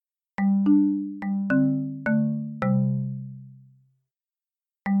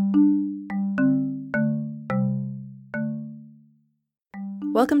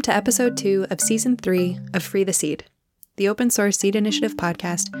Welcome to Episode 2 of Season 3 of Free the Seed, the open source seed initiative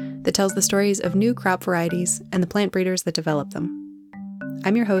podcast that tells the stories of new crop varieties and the plant breeders that develop them.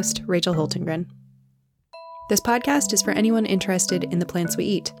 I'm your host, Rachel Holtengren. This podcast is for anyone interested in the plants we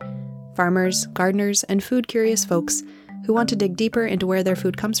eat, farmers, gardeners, and food-curious folks who want to dig deeper into where their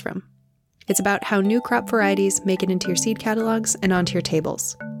food comes from. It's about how new crop varieties make it into your seed catalogs and onto your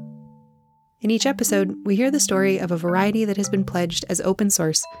tables. In each episode, we hear the story of a variety that has been pledged as open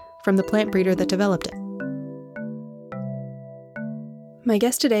source from the plant breeder that developed it. My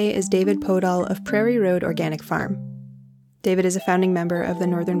guest today is David Podol of Prairie Road Organic Farm. David is a founding member of the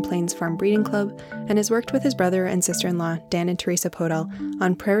Northern Plains Farm Breeding Club and has worked with his brother and sister-in-law, Dan and Teresa Podol,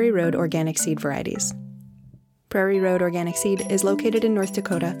 on Prairie Road organic seed varieties. Prairie Road Organic Seed is located in North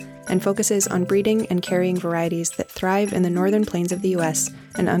Dakota and focuses on breeding and carrying varieties that thrive in the northern plains of the U.S.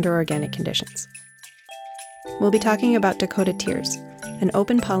 and under organic conditions. We'll be talking about Dakota Tears, an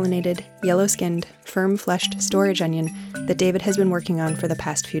open-pollinated, yellow-skinned, firm-fleshed storage onion that David has been working on for the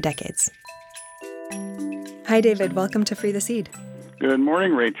past few decades. Hi, David. Welcome to Free the Seed. Good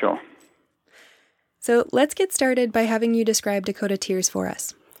morning, Rachel. So let's get started by having you describe Dakota Tears for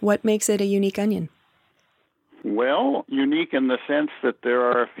us. What makes it a unique onion? Well, unique in the sense that there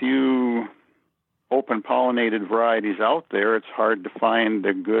are a few open-pollinated varieties out there. It's hard to find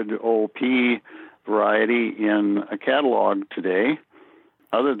a good OP variety in a catalog today.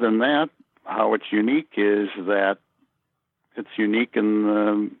 Other than that, how it's unique is that it's unique in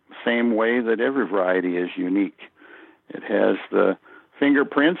the same way that every variety is unique. It has the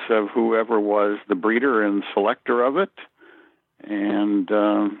fingerprints of whoever was the breeder and selector of it.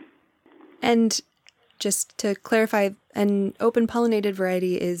 And just to clarify, an open-pollinated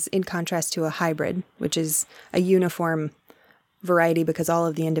variety is in contrast to a hybrid, which is a uniform variety because all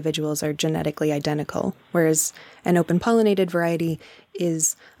of the individuals are genetically identical, whereas an open-pollinated variety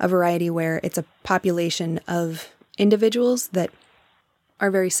is a variety where it's a population of individuals that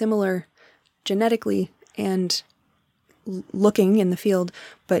are very similar genetically and looking in the field,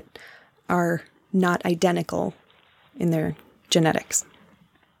 but are not identical in their genetics.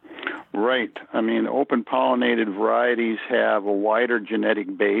 Right. I mean, open-pollinated varieties have a wider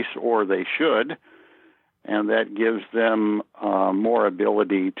genetic base, or they should, and that gives them more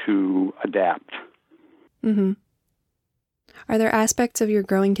ability to adapt. Mm-hmm. Are there aspects of your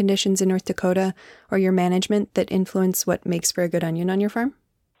growing conditions in North Dakota or your management that influence what makes for a good onion on your farm?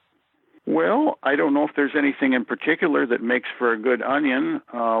 Well, I don't know if there's anything in particular that makes for a good onion.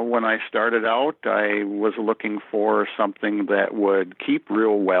 When I started out, I was looking for something that would keep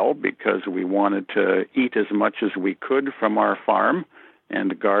real well because we wanted to eat as much as we could from our farm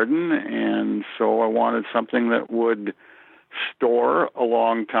and garden, and so I wanted something that would store a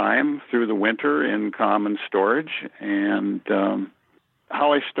long time through the winter in common storage. And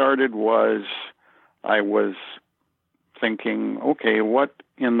how I started was I was thinking, okay, what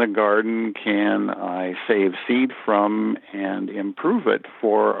in the garden can I save seed from and improve it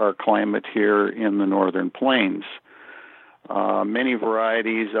for our climate here in the northern plains? Many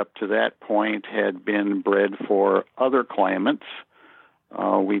varieties up to that point had been bred for other climates.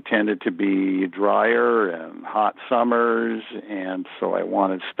 We tended to be drier and hot summers, and so I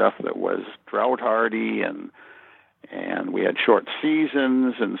wanted stuff that was drought hardy, and we had short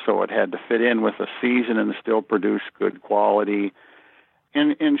seasons, and so it had to fit in with the season and still produce good quality.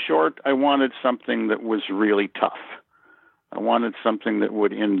 In short, I wanted something that was really tough. I wanted something that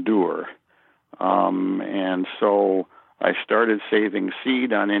would endure. And so I started saving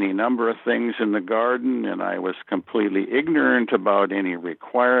seed on any number of things in the garden, and I was completely ignorant about any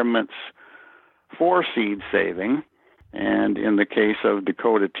requirements for seed saving. And in the case of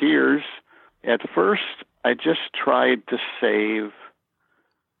Dakota Tears, at first I just tried to save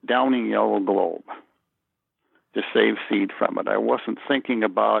downy yellow globe, to save seed from it. I wasn't thinking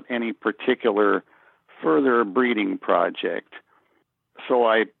about any particular further breeding project. So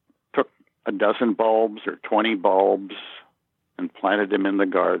I took a dozen bulbs or 20 bulbs and planted them in the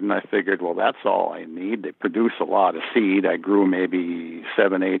garden. I figured, well, that's all I need. They produce a lot of seed. I grew maybe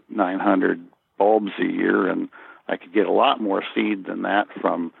 700, 800, 900 bulbs a year, and I could get a lot more seed than that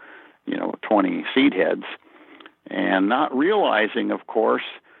from 20 seed heads. And not realizing, of course,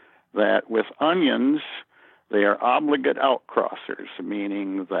 that with onions, they are obligate outcrossers,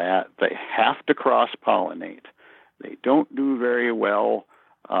 meaning that they have to cross-pollinate. They don't do very well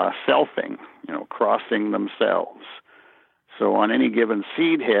selfing, crossing themselves. So on any given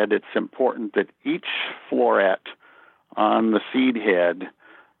seed head, it's important that each floret on the seed head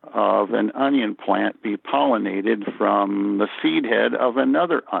of an onion plant be pollinated from the seed head of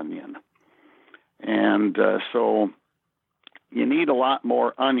another onion. And so you need a lot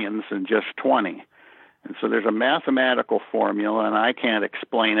more onions than just 20. And so there's a mathematical formula, and I can't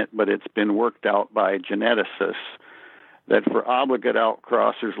explain it, but it's been worked out by geneticists, that for obligate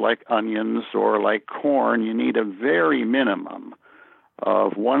outcrossers like onions or like corn, you need a very minimum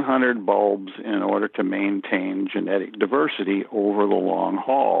of 100 bulbs in order to maintain genetic diversity over the long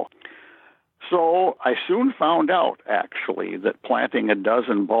haul. So I soon found out, actually, that planting a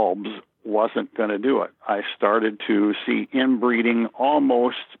dozen bulbs wasn't going to do it. I started to see inbreeding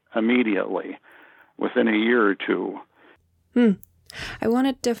almost immediately, within a year or two. I want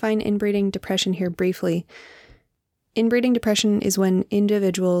to define inbreeding depression here briefly. Inbreeding depression is when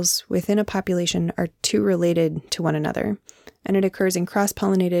individuals within a population are too related to one another, and it occurs in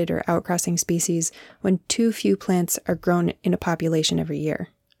cross-pollinated or outcrossing species when too few plants are grown in a population every year.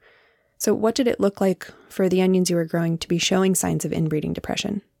 So what did it look like for the onions you were growing to be showing signs of inbreeding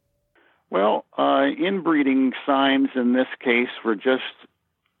depression? Well, inbreeding signs in this case were just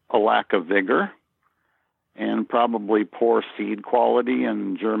a lack of vigor and probably poor seed quality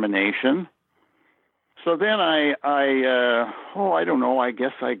and germination. So then I don't know, I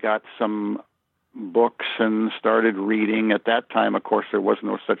guess I got some books and started reading. At that time, of course, there was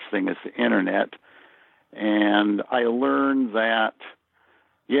no such thing as the internet. And I learned that,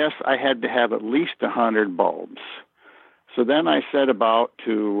 yes, I had to have at least 100 bulbs. So then I set about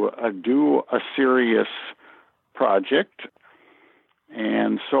to do a serious project.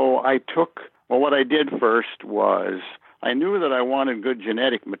 And so what I did first was, I knew that I wanted good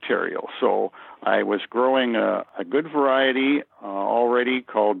genetic material. So I was growing a good variety already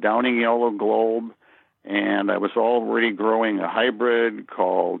called Downing Yellow Globe, and I was already growing a hybrid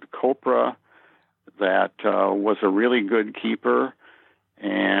called Copra that was a really good keeper.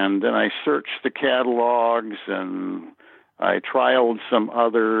 And then I searched the catalogs and I trialed some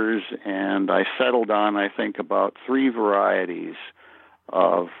others, and I settled on, I think, about 3 varieties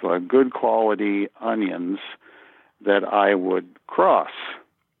of good quality onions that I would cross.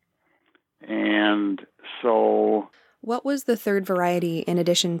 And so... What was the third variety in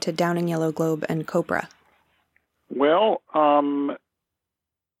addition to Downing Yellow Globe and Copra? Well,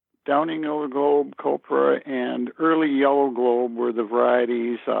 Downing Yellow Globe, Copra, and Early Yellow Globe were the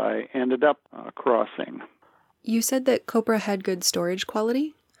varieties I ended up crossing. You said that Copra had good storage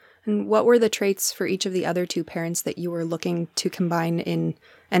quality? And what were the traits for each of the other 2 parents that you were looking to combine in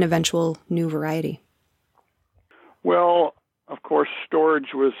an eventual new variety? Well, of course,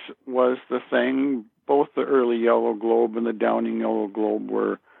 storage was the thing. Both the Early Yellow Globe and the Downing Yellow Globe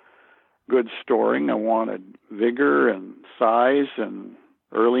were good storing. I wanted vigor and size and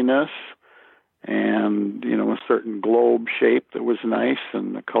earliness and, a certain globe shape that was nice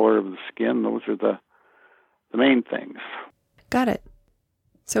and the color of the skin. Those are the main things. Got it.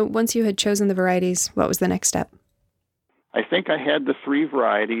 So once you had chosen the varieties, what was the next step? I think I had the 3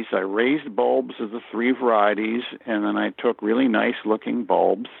 varieties. I raised bulbs of the 3 varieties, and then I took really nice-looking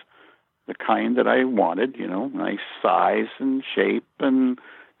bulbs, the kind that I wanted, nice size and shape and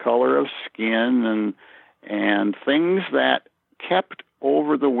color of skin and things that kept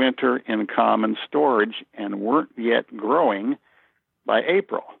over the winter in common storage and weren't yet growing by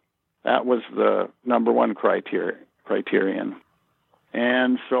April. That was the number 1 criterion.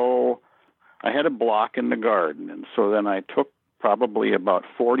 And so I had a block in the garden, and so then I took probably about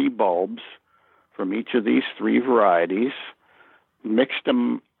 40 bulbs from each of these 3 varieties, mixed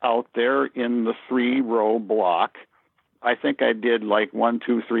them out there in the 3-row block. I think I did like 1,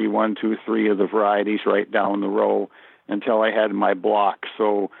 2, 3, 1, 2, 3 of the varieties right down the row until I had my block.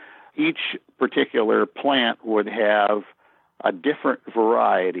 So each particular plant would have a different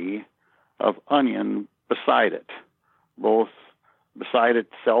variety of onion beside it, both beside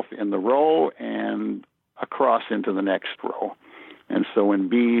itself in the row and across into the next row. And so when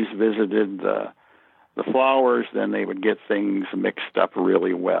bees visited the flowers, then they would get things mixed up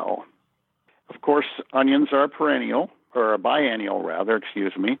really well. Of course, onions are biennial.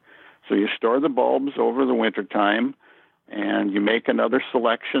 So you store the bulbs over the wintertime, and you make another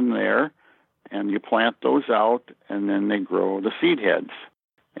selection there, and you plant those out, and then they grow the seed heads.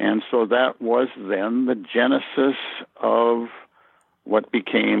 And so that was then the genesis of what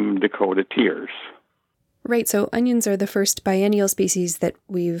became Dakota Tears. Right, so onions are the first biennial species that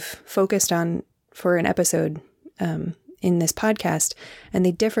we've focused on for an episode in this podcast, and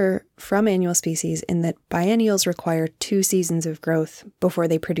they differ from annual species in that biennials require 2 seasons of growth before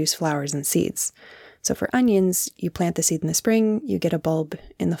they produce flowers and seeds. So for onions, you plant the seed in the spring, you get a bulb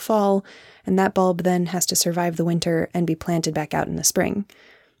in the fall, and that bulb then has to survive the winter and be planted back out in the spring.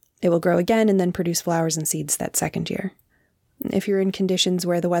 It will grow again and then produce flowers and seeds that second year. If you're in conditions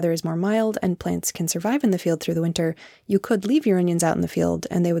where the weather is more mild and plants can survive in the field through the winter, you could leave your onions out in the field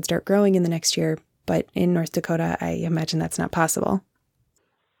and they would start growing in the next year. But in North Dakota, I imagine that's not possible.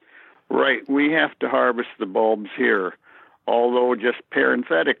 Right. We have to harvest the bulbs here. Although, just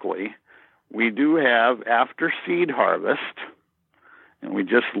parenthetically, we do have after seed harvest, and we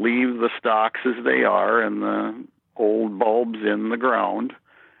just leave the stalks as they are and the old bulbs in the ground.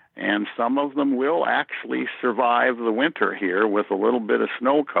 And some of them will actually survive the winter here with a little bit of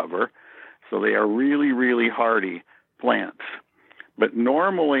snow cover. So they are really, really hardy plants. But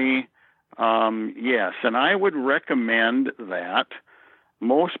normally, yes, and I would recommend that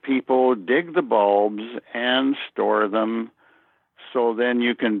most people dig the bulbs and store them so then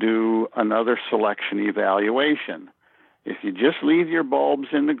you can do another selection evaluation. If you just leave your bulbs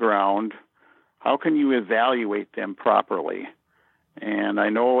in the ground, how can you evaluate them properly? And I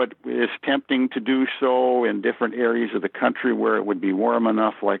know it is tempting to do so in different areas of the country where it would be warm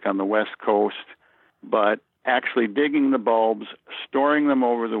enough, like on the West Coast, but actually digging the bulbs, storing them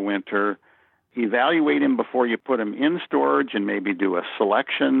over the winter, evaluate them before you put them in storage and maybe do a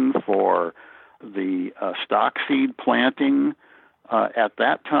selection for the stock seed planting at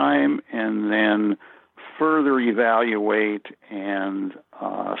that time, and then further evaluate and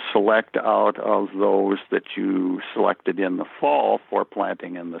select out of those that you selected in the fall for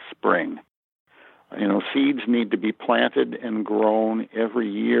planting in the spring. You know, seeds need to be planted and grown every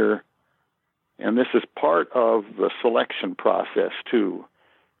year, and this is part of the selection process too.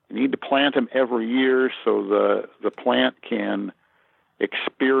 You need to plant them every year so the plant can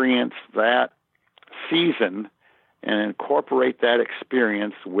experience that season and incorporate that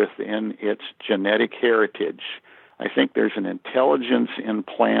experience within its genetic heritage. I think there's an intelligence in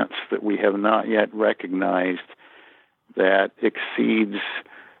plants that we have not yet recognized that exceeds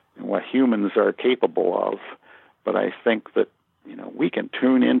what humans are capable of. But I think that, you know, we can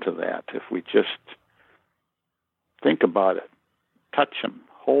tune into that if we just think about it, touch them,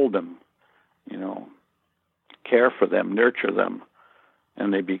 hold them, you know, care for them, nurture them,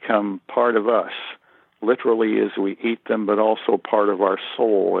 and they become part of us, literally as we eat them, but also part of our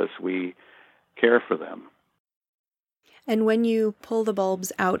soul as we care for them. And when you pull the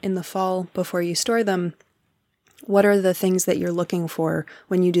bulbs out in the fall before you store them, what are the things that you're looking for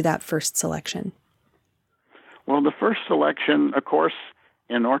when you do that first selection? Well, the first selection, of course,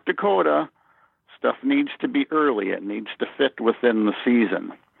 in North Dakota, stuff needs to be early. It needs to fit within the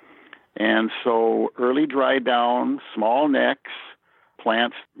season. And so early dry down, small necks,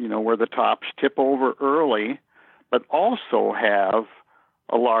 plants, you know, where the tops tip over early, but also have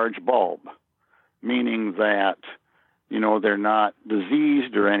a large bulb, meaning that, you know, they're not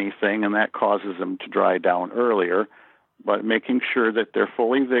diseased or anything, and that causes them to dry down earlier, but making sure that they're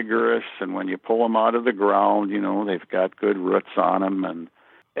fully vigorous, and when you pull them out of the ground, you know, they've got good roots on them, and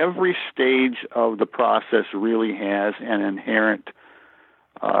every stage of the process really has an inherent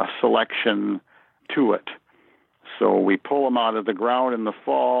selection to it. So we pull them out of the ground in the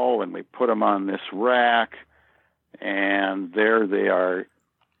fall, and we put them on this rack, and there they are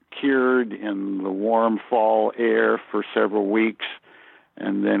cured in the warm fall air for several weeks.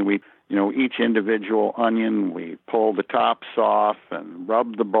 And then we, you know, each individual onion, we pull the tops off and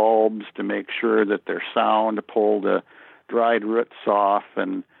rub the bulbs to make sure that they're sound, pull the dried roots off,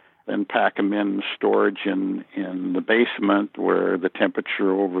 and then pack them in storage in the basement where the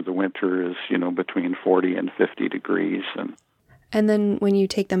temperature over the winter is, you know, between 40 and 50 degrees. And then when you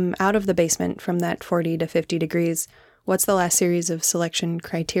take them out of the basement from that 40 to 50 degrees, what's the last series of selection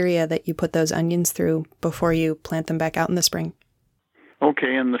criteria that you put those onions through before you plant them back out in the spring?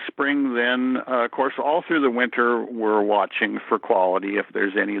 Okay, in the spring then, of course, all through the winter, we're watching for quality. If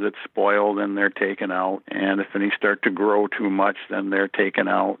there's any that spoil, then they're taken out. And if any start to grow too much, then they're taken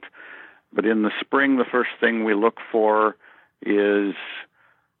out. But in the spring, the first thing we look for is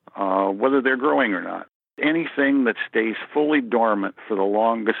whether they're growing or not. Anything that stays fully dormant for the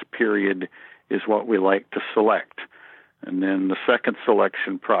longest period is what we like to select. And then the second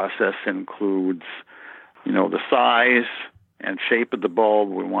selection process includes, you know, the size and shape of the bulb.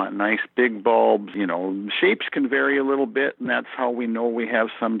 We want nice big bulbs. You know, shapes can vary a little bit, and that's how we know we have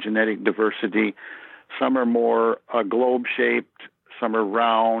some genetic diversity. Some are more globe-shaped, some are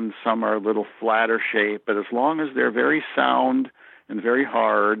round, some are a little flatter shaped, but as long as they're very sound and very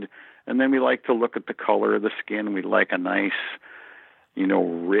hard, and then we like to look at the color of the skin. We like a nice, you know,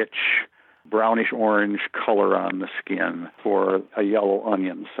 rich, brownish-orange color on the skin for a yellow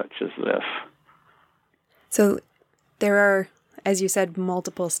onion such as this. So there are, as you said,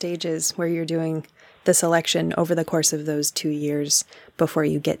 multiple stages where you're doing the selection over the course of those 2 years before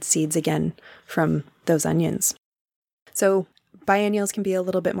you get seeds again from those onions. So biennials can be a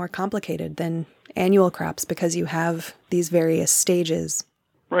little bit more complicated than annual crops because you have these various stages.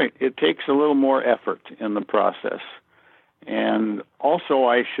 Right. It takes a little more effort in the process. And also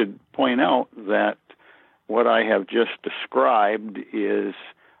I should point out that what I have just described is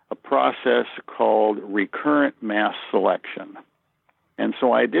a process called recurrent mass selection. And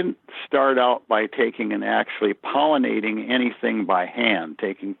so I didn't start out by taking and actually pollinating anything by hand,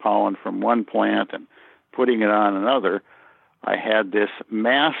 taking pollen from one plant and putting it on another. I had this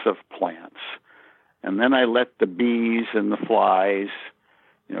mass of plants, and then I let the bees and the flies,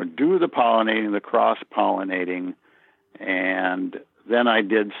 do the pollinating, the cross-pollinating, and then I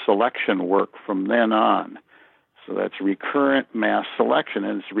did selection work from then on. So that's recurrent mass selection.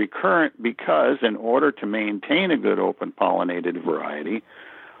 And it's recurrent because in order to maintain a good open pollinated variety,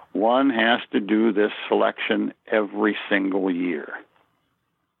 one has to do this selection every single year.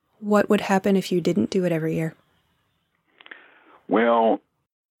 What would happen if you didn't do it every year? Well,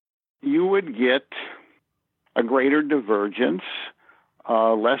 you would get a greater divergence,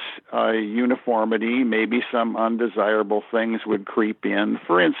 less uniformity, maybe some undesirable things would creep in.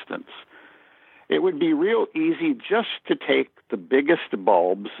 For instance, it would be real easy just to take the biggest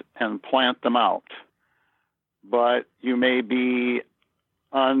bulbs and plant them out. But you may be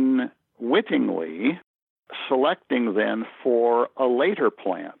unwittingly selecting then for a later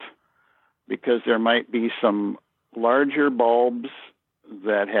plant because there might be some larger bulbs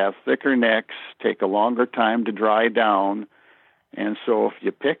that have thicker necks, take a longer time to dry down. And so if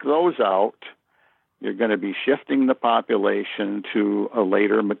you pick those out, you're going to be shifting the population to a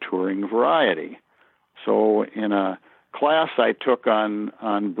later maturing variety. So in a class I took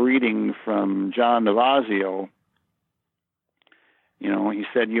on breeding from John Navazio, he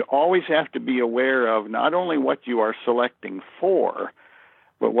said you always have to be aware of not only what you are selecting for,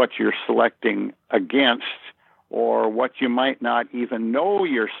 but what you're selecting against, or what you might not even know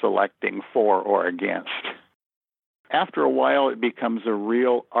you're selecting for or against. After a while, it becomes a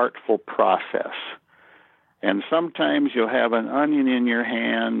real artful process. And sometimes you'll have an onion in your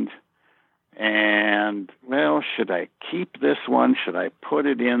hand and, well, should I keep this one? Should I put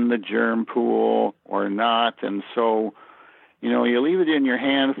it in the germ pool or not? And so, you leave it in your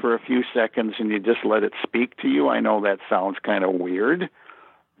hand for a few seconds and you just let it speak to you. I know that sounds kind of weird,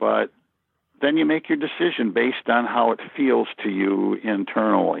 but then you make your decision based on how it feels to you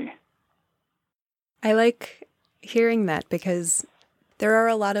internally. I like hearing that because there are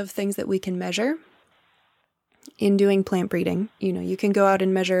a lot of things that we can measure in doing plant breeding. You can go out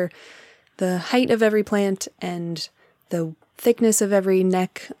and measure the height of every plant and the thickness of every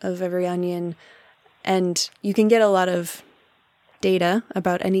neck of every onion, and you can get a lot of data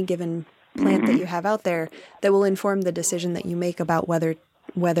about any given plant that you have out there that will inform the decision that you make about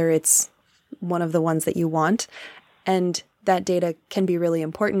whether it's one of the ones that you want. And that data can be really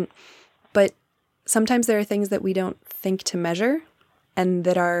important. But sometimes there are things that we don't think to measure and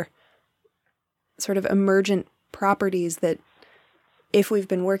that are sort of emergent properties that if we've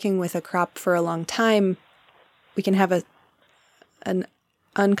been working with a crop for a long time, we can have an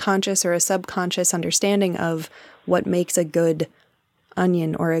unconscious or a subconscious understanding of what makes a good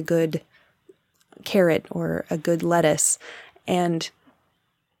onion or a good carrot or a good lettuce. And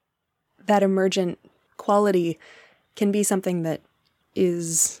that emergent quality can be something that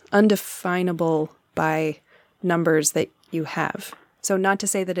is undefinable by numbers that you have. So not to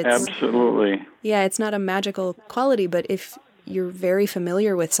say that it's... Absolutely. Yeah, it's not a magical quality, but if you're very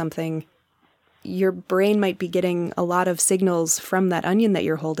familiar with something, your brain might be getting a lot of signals from that onion that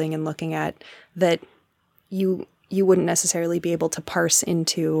you're holding and looking at that you wouldn't necessarily be able to parse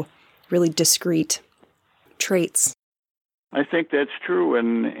into really discrete traits. I think that's true,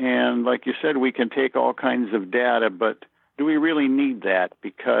 and like you said, we can take all kinds of data, but do we really need that?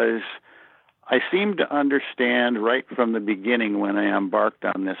 Because I seem to understand right from the beginning when I embarked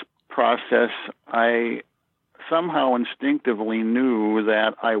on this process, I somehow instinctively knew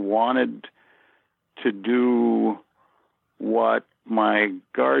that I wanted to do what my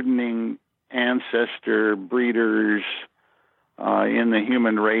gardening ancestor breeders in the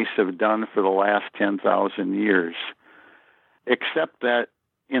human race have done for the last 10,000 years. Except that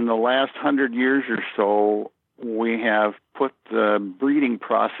in the last 100 years or so, we have put the breeding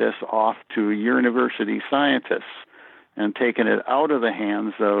process off to university scientists and taken it out of the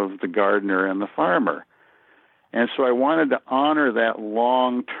hands of the gardener and the farmer. And so I wanted to honor that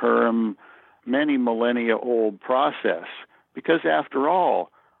long-term, many millennia-old process, because after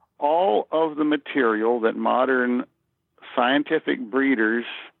all of the material that modern scientific breeders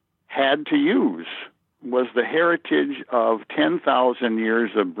had to use was the heritage of 10,000 years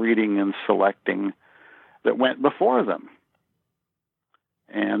of breeding and selecting that went before them.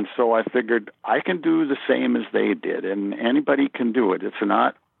 And so I figured I can do the same as they did, and anybody can do it. It's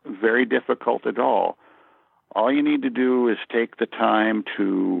not very difficult at all. All you need to do is take the time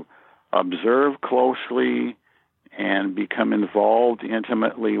to observe closely and become involved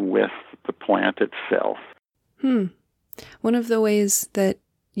intimately with the plant itself. One of the ways that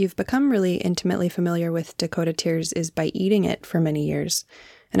you've become really intimately familiar with Dakota tears is by eating it for many years.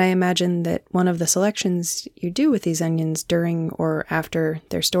 And I imagine that one of the selections you do with these onions during or after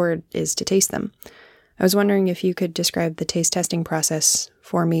they're stored is to taste them. I was wondering if you could describe the taste testing process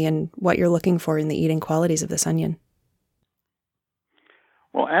for me and what you're looking for in the eating qualities of this onion.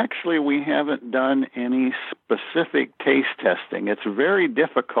 Well, actually, we haven't done any specific taste testing. It's very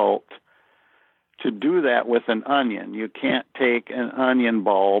difficult to do that with an onion. You can't take an onion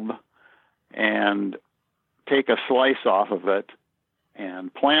bulb and take a slice off of it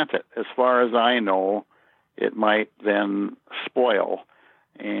and plant it. As far as I know, it might then spoil.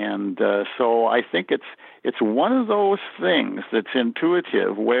 And so I think it's one of those things that's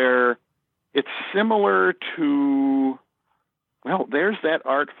intuitive where it's similar to, well, there's that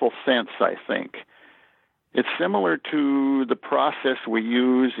artful sense, I think. It's similar to the process we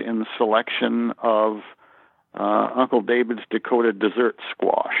use in the selection of Uncle David's Dakota dessert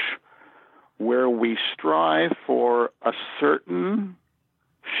squash, where we strive for a certain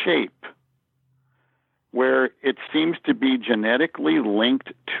shape where it seems to be genetically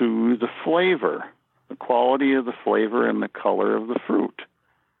linked to the flavor, the quality of the flavor and the color of the fruit.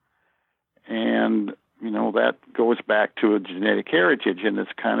 And, that goes back to a genetic heritage, and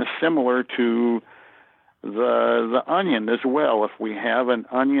it's kind of similar to the onion as well. If we have an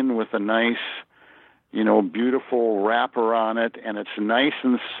onion with a nice, beautiful wrapper on it, and it's nice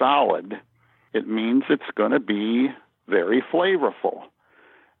and solid, it means it's going to be very flavorful.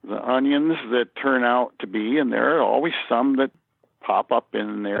 The onions that turn out to be, and there are always some that pop up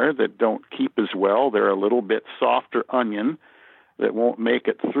in there that don't keep as well. They're a little bit softer onion that won't make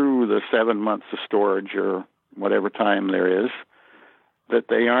it through the 7 months of storage or whatever time there is, that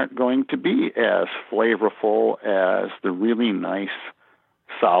they aren't going to be as flavorful as the really nice,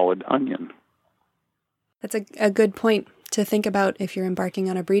 solid onion. That's a good point to think about if you're embarking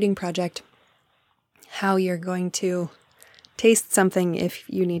on a breeding project, how you're going to taste something if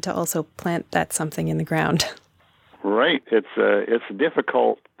you need to also plant that something in the ground. Right. It's a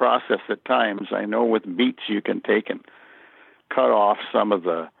difficult process at times. I know with beets you can take and cut off some of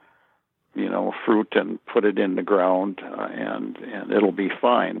the, fruit and put it in the ground, and it'll be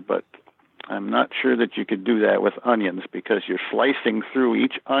fine. But I'm not sure that you could do that with onions because you're slicing through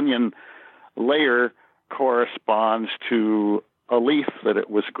each onion layer corresponds to a leaf that it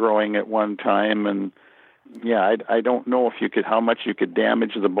was growing at one time. And yeah, I don't know how much you could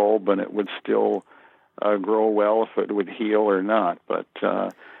damage the bulb and it would still grow well, if it would heal or not. But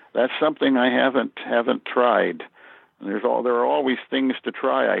that's something I haven't tried. There are always things to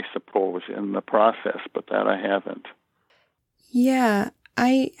try, I suppose, in the process, but that I haven't. Yeah,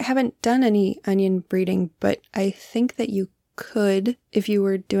 I haven't done any onion breeding, but I think that you could, if you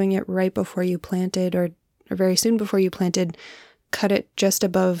were doing it right before you planted or very soon before you planted, cut it just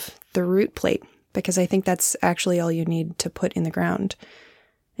above the root plate, because I think that's actually all you need to put in the ground.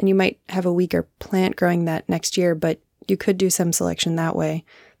 And you might have a weaker plant growing that next year, but you could do some selection that way,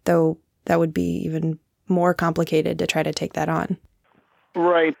 though that would be even more complicated to try to take that on.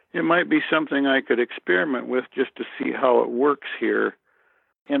 Right. It might be something I could experiment with just to see how it works here.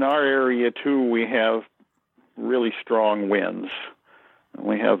 In our area, too, we have really strong winds.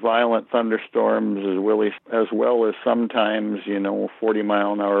 We have violent thunderstorms as well as sometimes,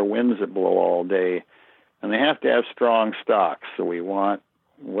 40-mile-an-hour winds that blow all day. And they have to have strong stalks, so we want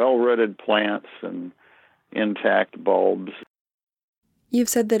well-rooted plants and intact bulbs. You've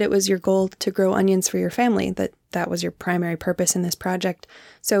said that it was your goal to grow onions for your family, that was your primary purpose in this project.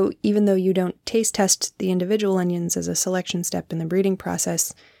 So even though you don't taste test the individual onions as a selection step in the breeding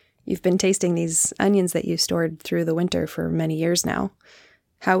process, you've been tasting these onions that you stored through the winter for many years now.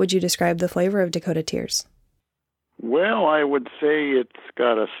 How would you describe the flavor of Dakota Tears? Well, I would say it's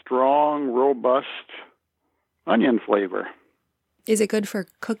got a strong, robust onion flavor. Is it good for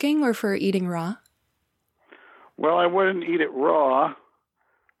cooking or for eating raw? Well, I wouldn't eat it raw.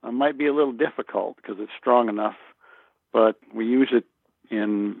 It might be a little difficult because it's strong enough, but we use it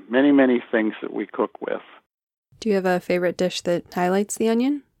in many, many things that we cook with. Do you have a favorite dish that highlights the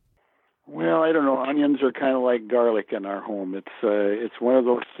onion? Well, I don't know. Onions are kind of like garlic in our home. It's one of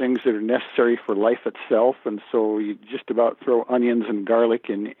those things that are necessary for life itself, and so you just about throw onions and garlic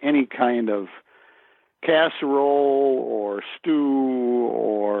in any kind of casserole or stew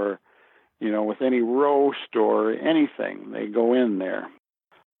or, with any roast or anything. They go in there.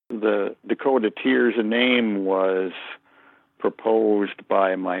 The Dakota Tears name was proposed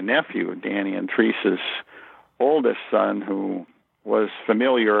by my nephew, Danny and Teresa's oldest son, who was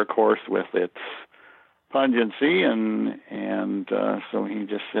familiar, of course, with its pungency, and so he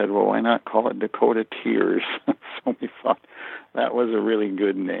just said, well, why not call it Dakota Tears? So we thought that was a really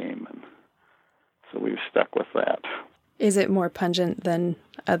good name, and so we've stuck with that. Is it more pungent than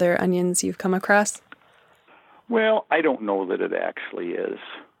other onions you've come across? Well, I don't know that it actually is,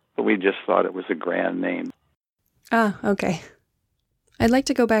 but we just thought it was a grand name. Ah, okay. I'd like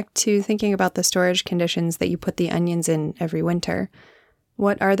to go back to thinking about the storage conditions that you put the onions in every winter.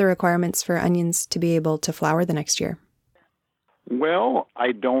 What are the requirements for onions to be able to flower the next year? Well,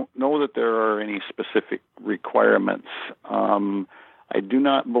 I don't know that there are any specific requirements. I do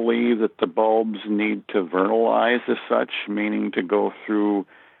not believe that the bulbs need to vernalize as such, meaning to go through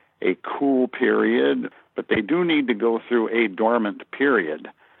a cool period, but they do need to go through a dormant period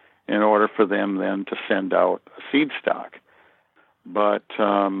in order for them then to send out a seed stock. But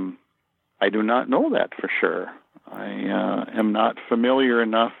I do not know that for sure. I am not familiar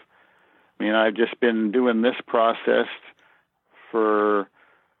enough. I mean, I've just been doing this process for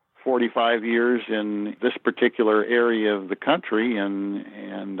 45 years in this particular area of the country,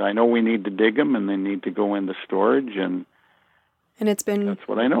 and I know we need to dig them, and they need to go into storage, and it's been that's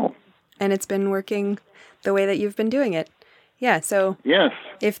what I know. And it's been working the way that you've been doing it. Yeah, so yes,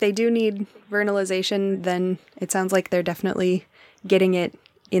 if they do need vernalization, then it sounds like they're definitely getting it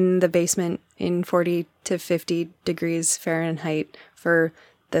in the basement in 40 to 50 degrees Fahrenheit for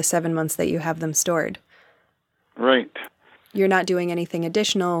the 7 months that you have them stored. Right. You're not doing anything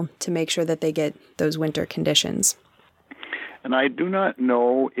additional to make sure that they get those winter conditions. And I do not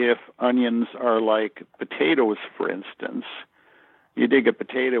know if onions are like potatoes, for instance. You dig a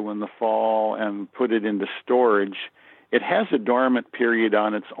potato in the fall and put it into storage. It has a dormant period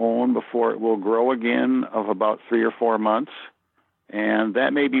on its own before it will grow again of about 3 or 4 months. And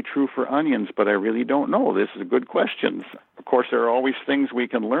that may be true for onions, but I really don't know. This is a good question. Of course, there are always things we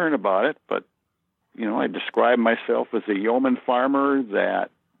can learn about it, but, I describe myself as a yeoman farmer that,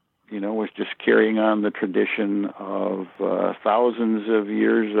 was just carrying on the tradition of thousands of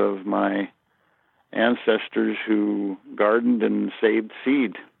years of my ancestors who gardened and saved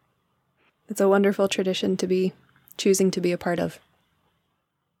seed. It's a wonderful tradition to be choosing to be a part of.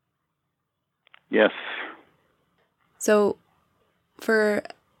 Yes. So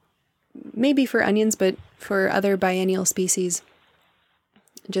maybe for onions, but for other biennial species,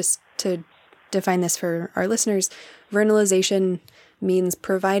 just to define this for our listeners, vernalization means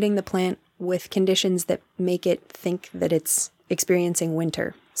providing the plant with conditions that make it think that it's experiencing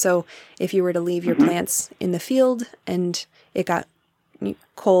winter. So if you were to leave your plants in the field and it got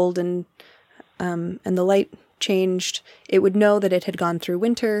cold and the light changed, it would know that it had gone through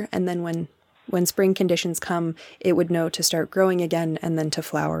winter, and then when spring conditions come, it would know to start growing again and then to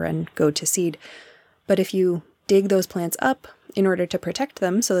flower and go to seed. But if you dig those plants up in order to protect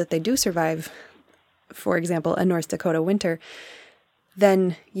them so that they do survive, for example, a North Dakota winter,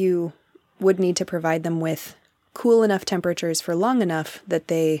 then you would need to provide them with cool enough temperatures for long enough that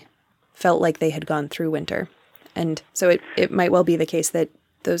they felt like they had gone through winter. And so it might well be the case that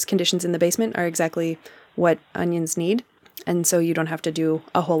those conditions in the basement are exactly what onions need, and so you don't have to do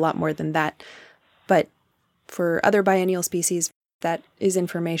a whole lot more than that. But for other biennial species, that is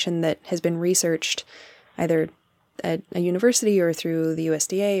information that has been researched either at a university or through the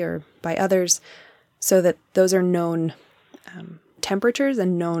USDA or by others, so that those are known temperatures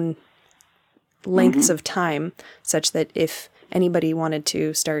and known lengths of time, such that if anybody wanted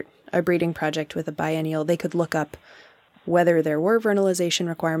to start a breeding project with a biennial, they could look up whether there were vernalization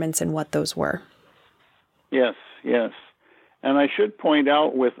requirements and what those were. Yes, yes. And I should point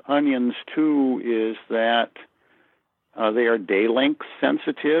out with onions, too, is that they are day length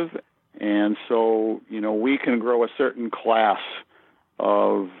sensitive. And so, we can grow a certain class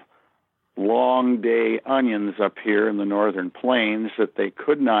of long day onions up here in the northern plains that they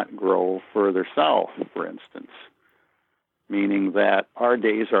could not grow further south, for instance, meaning that our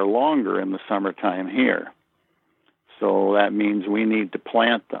days are longer in the summertime here. So that means we need to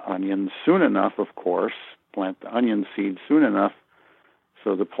plant the onions soon enough, of course, plant the onion seed soon enough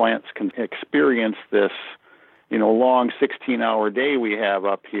so the plants can experience this, long 16-hour day we have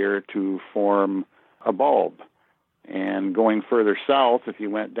up here to form a bulb. And going further south, if you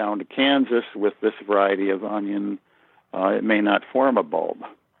went down to Kansas with this variety of onion, it may not form a bulb.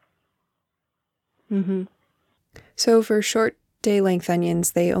 Mm-hmm. So for short day-length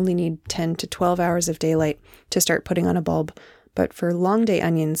onions, they only need 10 to 12 hours of daylight to start putting on a bulb. But for long-day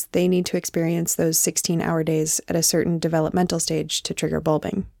onions, they need to experience those 16-hour days at a certain developmental stage to trigger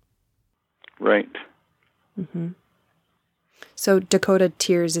bulbing. Right. Mm-hmm. So Dakota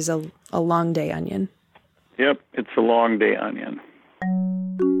Tears is a long day onion. Yep, it's a long day onion.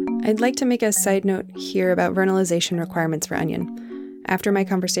 I'd like to make a side note here about vernalization requirements for onion. After my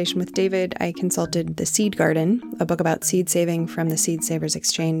conversation with David, I consulted The Seed Garden, a book about seed saving from the Seed Savers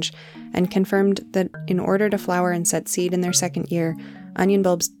Exchange, and confirmed that in order to flower and set seed in their second year, onion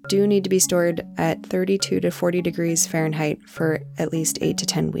bulbs do need to be stored at 32 to 40 degrees Fahrenheit for at least 8 to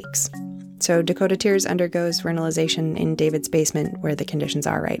 10 weeks. So Dakota Tears undergoes vernalization in David's basement where the conditions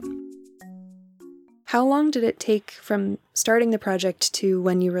are right. How long did it take from starting the project to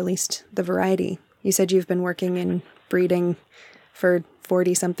when you released the variety? You said you've been working in breeding for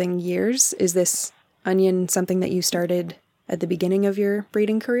 40-something years. Is this onion something that you started at the beginning of your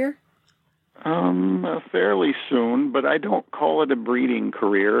breeding career? Fairly soon, but I don't call it a breeding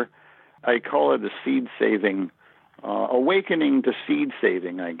career. I call it a seed saving, awakening to seed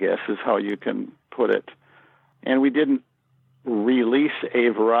saving, I guess, is how you can put it. And we didn't release a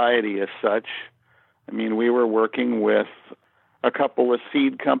variety as such. I mean, we were working with a couple of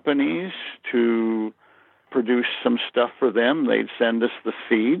seed companies to produce some stuff for them. They'd send us the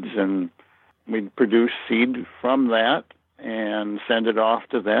seeds, and we'd produce seed from that and send it off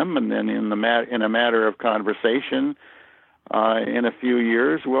to them. And then in a matter of conversation, in a few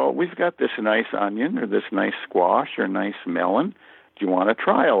years, well, we've got this nice onion or this nice squash or nice melon. Do you want to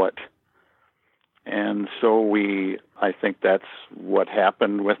trial it? And so I think that's what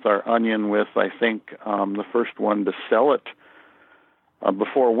happened with our onion with, I think, the first one to sell it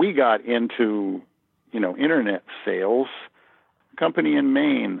before we got into, internet sales. A company in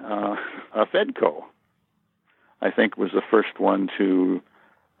Maine, Fedco, I think was the first one to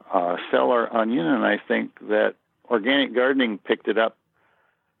sell our onion, and I think that Organic Gardening picked it up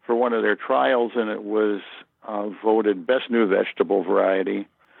for one of their trials, and it was voted Best New Vegetable Variety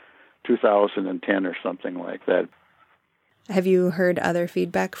 2010 or something like that. Have you heard other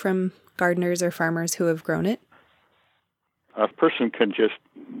feedback from gardeners or farmers who have grown it? A person can just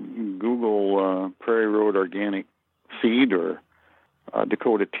Google Prairie Road Organic Seed or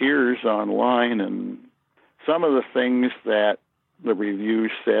Dakota Tears online, and some of the things that the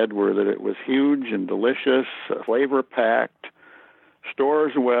reviews said were that it was huge and delicious, flavor-packed,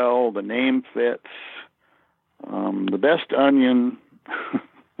 stores well, the name fits, the best onion.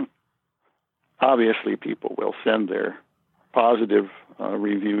 Obviously, people will send their positive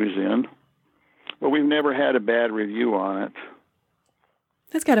reviews in, but we've never had a bad review on it.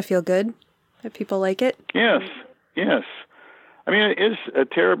 That's got to feel good that people like it. Yes. I mean, it is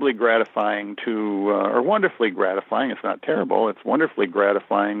terribly gratifying or wonderfully gratifying. It's not terrible. It's wonderfully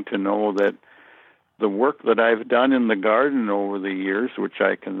gratifying to know that the work that I've done in the garden over the years, which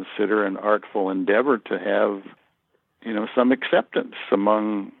I consider an artful endeavor, to have, some acceptance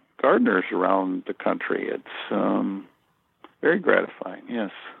among gardeners around the country. It's very gratifying,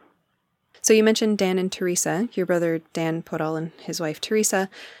 yes. So you mentioned Dan and Teresa, your brother Dan Podal and his wife Teresa.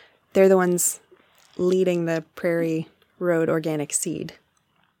 They're the ones leading the Prairie Road Organic Seed.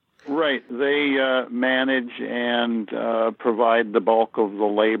 Right. They manage and provide the bulk of the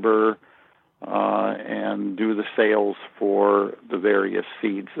labor and do the sales for the various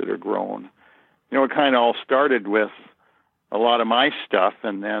seeds that are grown. It kind of all started with a lot of my stuff,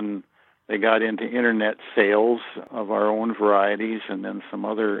 and then they got into internet sales of our own varieties and then some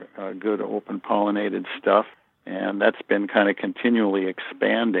other good open-pollinated stuff, and that's been kind of continually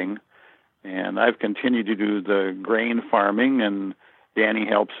expanding. And I've continued to do the grain farming, and Danny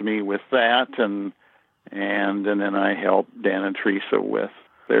helps me with that, and then I help Dan and Teresa with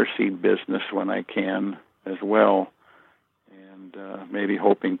their seed business when I can as well, and maybe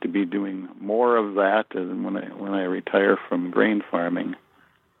hoping to be doing more of that when I retire from grain farming.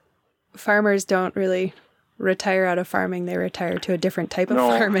 Farmers don't really retire out of farming; they retire to a different type of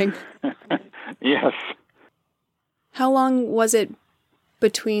farming. Yes. How long was it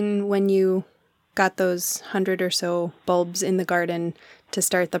between when you got those 100 or so bulbs in the garden to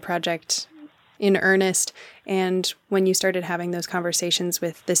start the project in earnest, and when you started having those conversations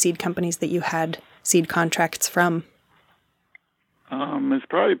with the seed companies that you had seed contracts from? It's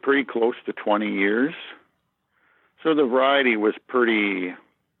probably pretty close to 20 years. So the variety was pretty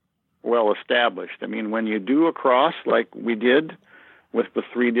well established. I mean, when you do a cross like we did with the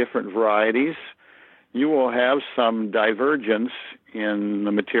 3 different varieties, you will have some divergence in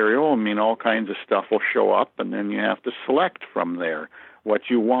the material. I mean, all kinds of stuff will show up, and then you have to select from there what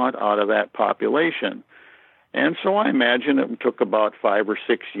you want out of that population. And so I imagine it took about 5 or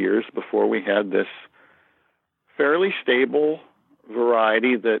 6 years before we had this fairly stable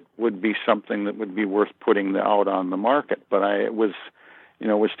variety that would be something that would be worth putting out on the market. But it was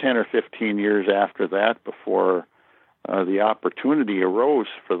it was 10 or 15 years after that before the opportunity arose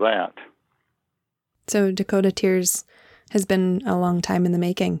for that. So Dakota Tears has been a long time in the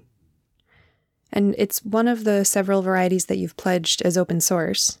making. And it's one of the several varieties that you've pledged as open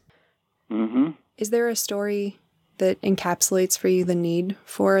source. Mm-hmm. Is there a story that encapsulates for you the need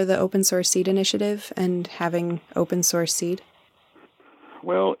for the open source seed initiative and having open source seed?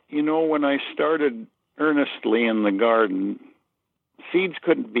 Well, when I started earnestly in the garden, seeds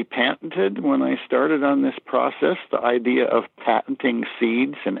couldn't be patented. When I started on this process, the idea of patenting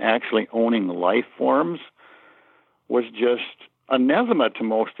seeds and actually owning life forms was just anathema to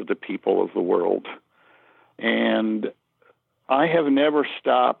most of the people of the world. And I have never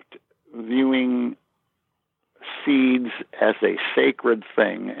stopped viewing seeds as a sacred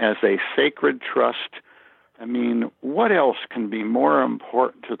thing, as a sacred trust. I mean, what else can be more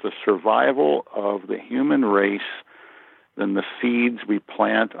important to the survival of the human race than the seeds we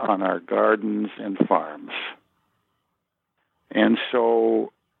plant on our gardens and farms? And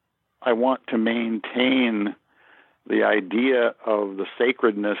so I want to maintain the idea of the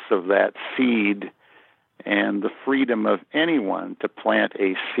sacredness of that seed and the freedom of anyone to plant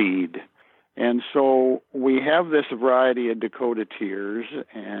a seed. And so we have this variety of Dakota Tears,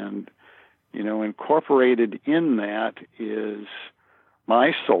 and, incorporated in that is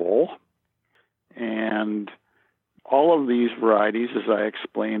my soul. And all of these varieties, as I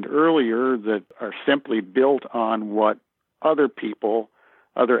explained earlier, that are simply built on what other people,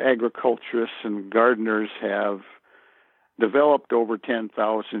 other agriculturists and gardeners have developed over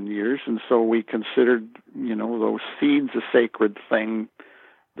 10,000 years. And so we considered, those seeds a sacred thing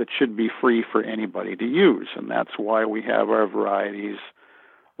that should be free for anybody to use. And that's why we have our varieties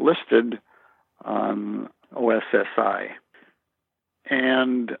listed on OSSI.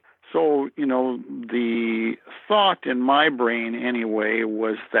 And so, the thought in my brain anyway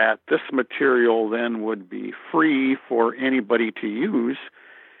was that this material then would be free for anybody to use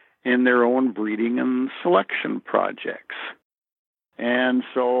in their own breeding and selection projects. And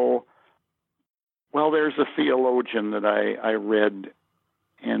so, there's a theologian that I read,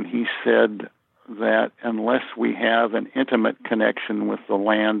 and he said that unless we have an intimate connection with the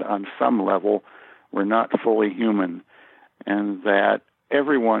land on some level, we're not fully human, and that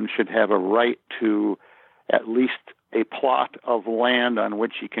everyone should have a right to at least a plot of land on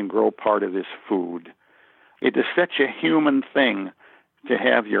which he can grow part of his food. It is such a human thing to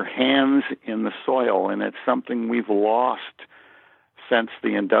have your hands in the soil, and it's something we've lost since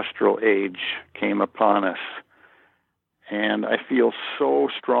the industrial age came upon us. And I feel so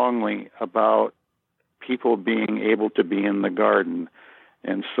strongly about people being able to be in the garden.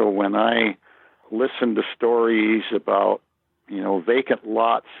 And so when I listen to stories about, vacant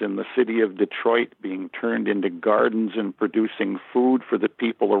lots in the city of Detroit being turned into gardens and producing food for the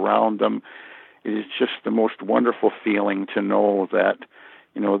people around them, it is just the most wonderful feeling to know that,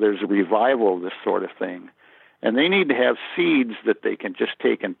 there's a revival of this sort of thing. And they need to have seeds that they can just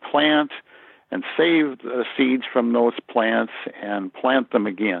take and plant and save the seeds from those plants and plant them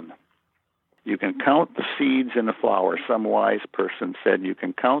again. You can count the seeds in a flower. Some wise person said you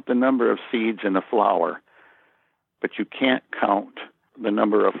can count the number of seeds in a flower, but you can't count the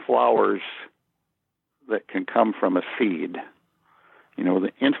number of flowers that can come from a seed.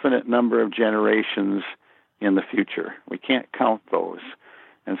 The infinite number of generations in the future. We can't count those.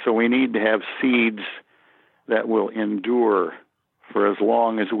 And so we need to have seeds that will endure for as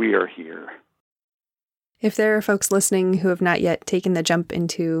long as we are here. If there are folks listening who have not yet taken the jump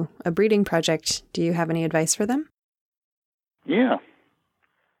into a breeding project, do you have any advice for them? Yeah.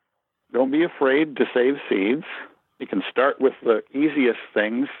 Don't be afraid to save seeds. You can start with the easiest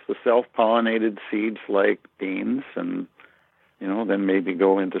things, the self-pollinated seeds like beans, and, then maybe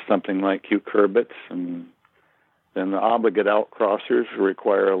go into something like cucurbits, and then the obligate outcrossers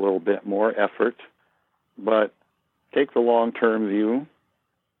require a little bit more effort. But take the long-term view.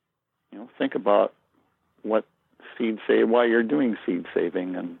 Think about what seed save, why you're doing seed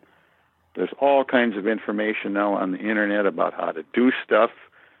saving, and there's all kinds of information now on the internet about how to do stuff,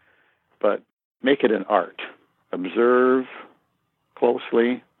 but make it an art. Observe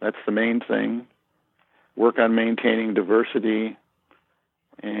closely, that's the main thing. Work on maintaining diversity,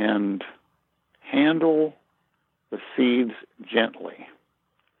 and handle the seeds gently.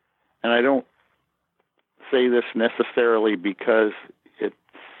 And I don't say this necessarily because it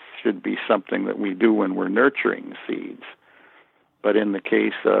should be something that we do when we're nurturing seeds. But in the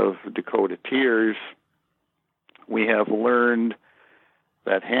case of Dakota Tears, we have learned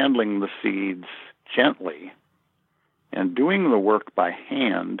that handling the seeds gently and doing the work by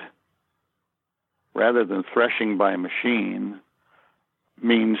hand rather than threshing by machine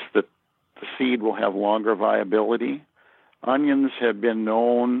means that the seed will have longer viability. Onions have been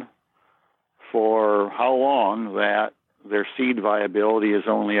known for how long that their seed viability is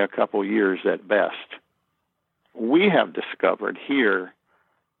only a couple years at best. We have discovered here,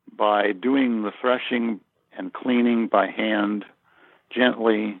 by doing the threshing and cleaning by hand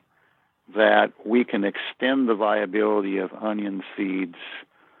gently, that we can extend the viability of onion seeds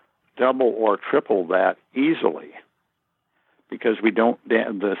double or triple that easily, because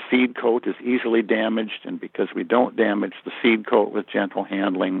the seed coat is easily damaged, and because we don't damage the seed coat with gentle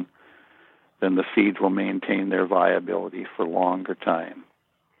handling, then the seeds will maintain their viability for longer time.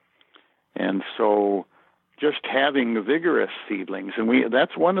 And so just having vigorous seedlings, and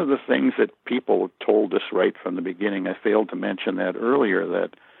that's one of the things that people told us right from the beginning. I failed to mention that earlier,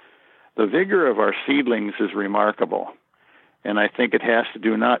 that the vigor of our seedlings is remarkable. And I think it has to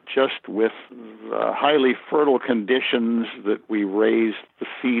do not just with the highly fertile conditions that we raise the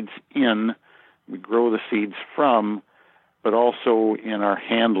seeds in, we grow the seeds from, but also in our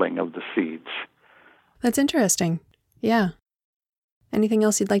handling of the seeds. That's interesting. Yeah. Anything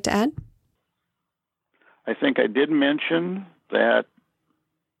else you'd like to add? I think I did mention that,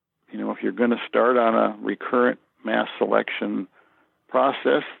 if you're going to start on a recurrent mass selection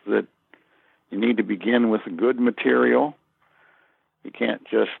process, that you need to begin with good material. You can't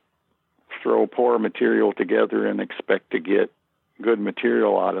just throw poor material together and expect to get good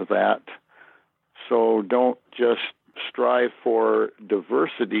material out of that. So don't just strive for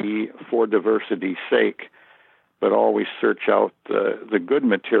diversity's sake, but always search out the good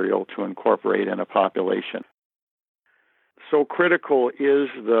material to incorporate in a population. So critical is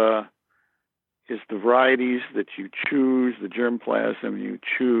the varieties that you choose, the germplasm you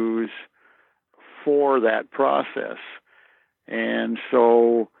choose for that process. And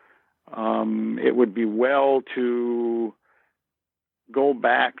so it would be well to go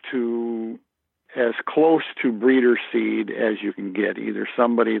back to as close to breeder seed as you can get, either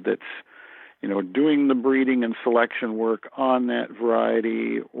somebody that's doing the breeding and selection work on that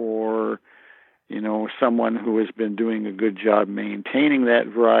variety, or someone who has been doing a good job maintaining that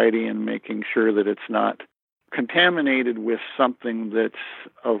variety and making sure that it's not contaminated with something that's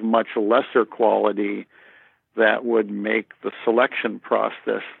of much lesser quality that would make the selection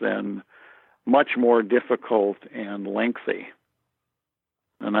process then much more difficult and lengthy.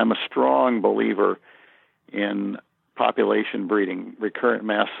 And I'm a strong believer in population breeding, recurrent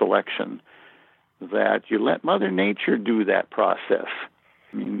mass selection, that you let Mother Nature do that process.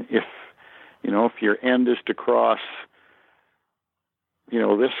 I mean, if your end is to cross,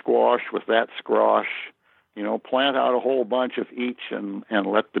 this squash with that squash, plant out a whole bunch of each and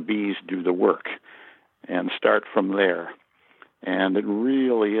let the bees do the work and start from there. And it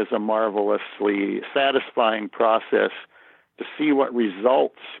really is a marvelously satisfying process to see what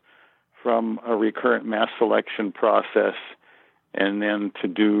results from a recurrent mass selection process, and then to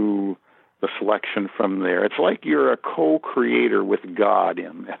do the selection from there. It's like you're a co-creator with God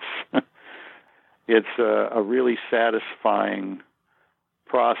in this. It's a really satisfying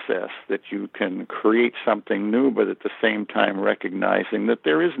process that you can create something new, but at the same time recognizing that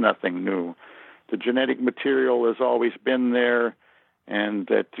there is nothing new. The genetic material has always been there, and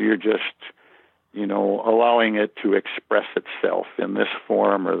that you're just, allowing it to express itself in this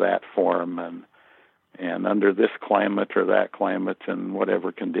form or that form, and under this climate or that climate and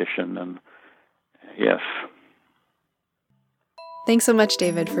whatever condition. And yes. Thanks so much,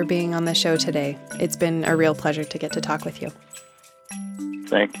 David, for being on the show today. It's been a real pleasure to get to talk with you.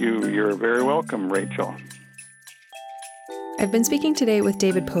 Thank you. You're very welcome, Rachel. I've been speaking today with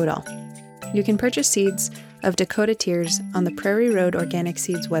David Podal. You can purchase seeds of Dakota Tears on the Prairie Road Organic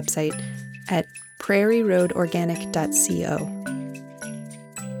Seeds website at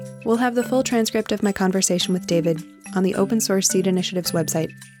prairieroadorganic.co. We'll have the full transcript of my conversation with David on the Open Source Seed Initiative's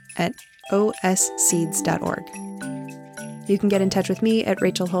website at osseeds.org. You can get in touch with me at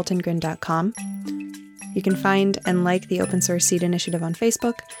rachelholtengren.com. You can find and like the Open Source Seed Initiative on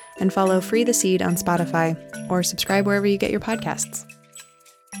Facebook, and follow Free the Seed on Spotify, or subscribe wherever you get your podcasts.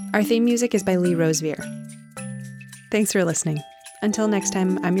 Our theme music is by Lee Rosevere. Thanks for listening. Until next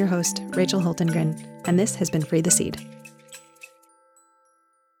time, I'm your host, Rachel Holtengren, and this has been Free the Seed.